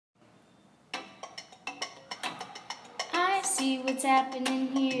see what's happening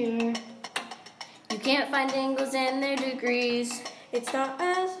here. You can't find angles and their degrees. It's not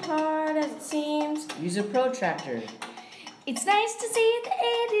as hard as it seems. Use a protractor. It's nice to see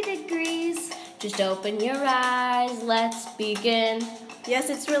the 80 degrees. Just open your eyes, let's begin. Yes,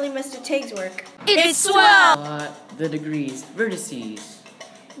 it's really Mr. Tig's work. It's swell! The degrees, vertices.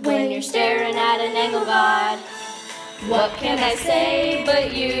 When you're staring at an angle god, what can I say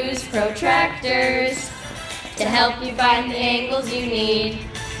but use protractors to help you find the angles you need.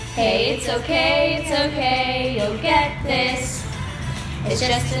 Hey, it's okay, you'll get this. It's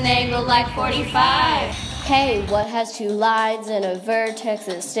just an angle like 45. Hey, what has two lines and a vertex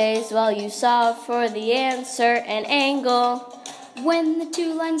that stays while you solve for the answer and angle? When the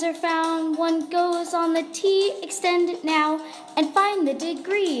two lines are found, one goes on the T, extend it now, and find the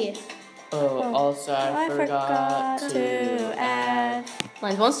degree. Oh, also I forgot to add.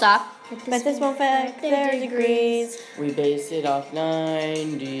 Lines won't stop. But this won't affect their degrees. We base it off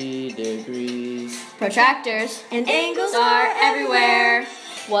 90 degrees. Protractors And angles are everywhere.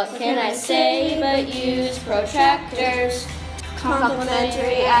 What can I say but use protractors?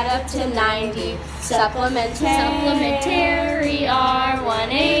 Complementary add up to 90. Supplementary are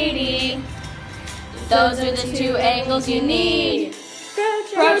 180. Those are the two angles you need.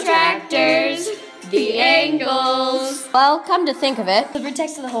 Protractors, the angles. Well, come to think of it, The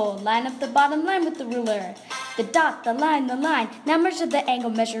vertex of the whole, line up the bottom line with the ruler. The dot, the line. Now measure the angle,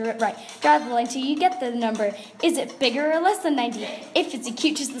 measure it right. Draw the line till you get the number. Is it bigger or less than 90? If it's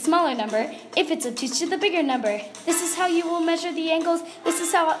acute, choose the smaller number. If it's obtuse, choose the bigger number. This is how you will measure the angles. This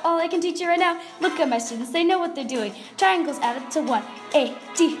is how all I can teach you right now. Look at my students, they know what they're doing. Triangles add up to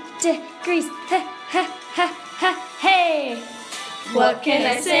 180 degrees. Ha, ha, ha, ha, hey! what can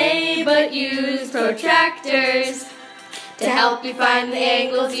I say but use protractors to help you find the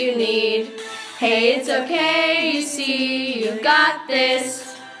angles you need? Hey, it's okay, you see, you got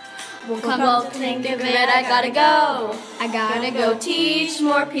this. Well, come on, think of it, I gotta go. I gotta go teach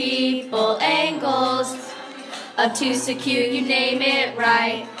more people angles. Obtuse, acute, you name it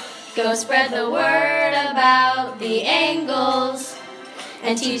right. Go spread the word about the angles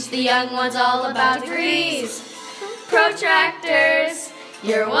and teach the young ones all about degrees. Protractors,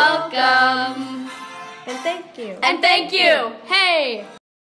 you're welcome. And thank you. And thank you. Hey!